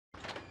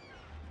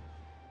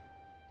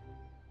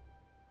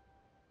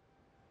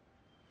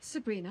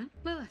Sabrina.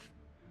 Lilith,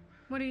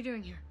 what are you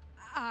doing here?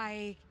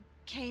 I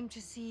came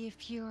to see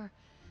if your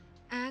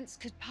aunts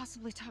could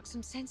possibly talk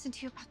some sense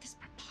into you about this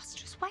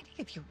preposterous wedding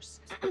of yours.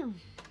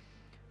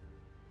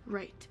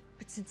 Right.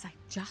 But since I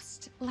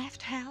just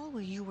left hell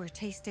where you were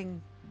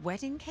tasting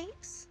wedding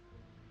cakes,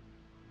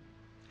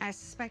 I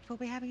suspect we'll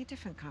be having a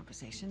different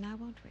conversation now,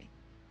 won't we?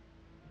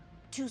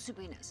 Two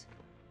Sabrinas,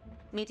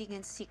 meeting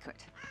in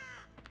secret.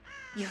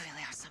 You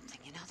really are something,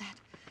 you know that?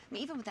 I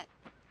mean, even with that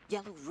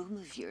yellow room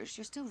of yours,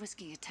 you're still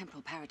risking a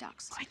temporal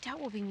paradox. I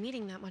doubt we'll be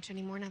meeting that much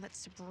anymore now that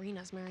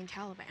Sabrina's marrying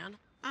Caliban.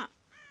 Ah.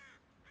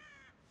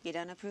 You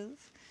don't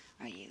approve?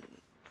 Are you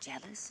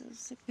jealous of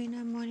Sabrina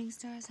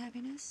Morningstar's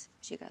happiness?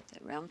 She got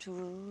the realm to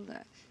rule,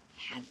 a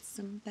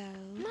handsome beau.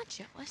 I'm not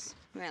jealous.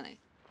 Really?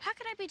 How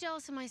could I be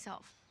jealous of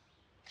myself?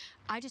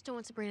 I just don't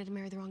want Sabrina to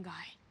marry the wrong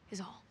guy,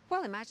 is all.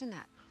 Well, imagine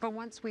that. For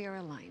once, we are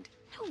aligned.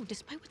 No,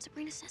 despite what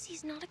Sabrina says,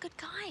 he's not a good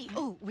guy.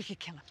 Oh, we could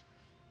kill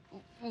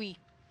him. We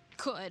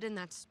could, and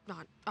that's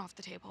not off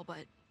the table,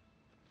 but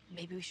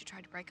maybe we should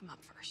try to break him up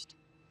first.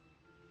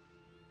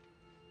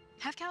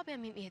 Have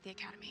Caliban meet me at the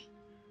academy.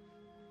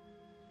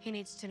 He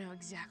needs to know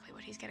exactly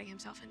what he's getting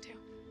himself into.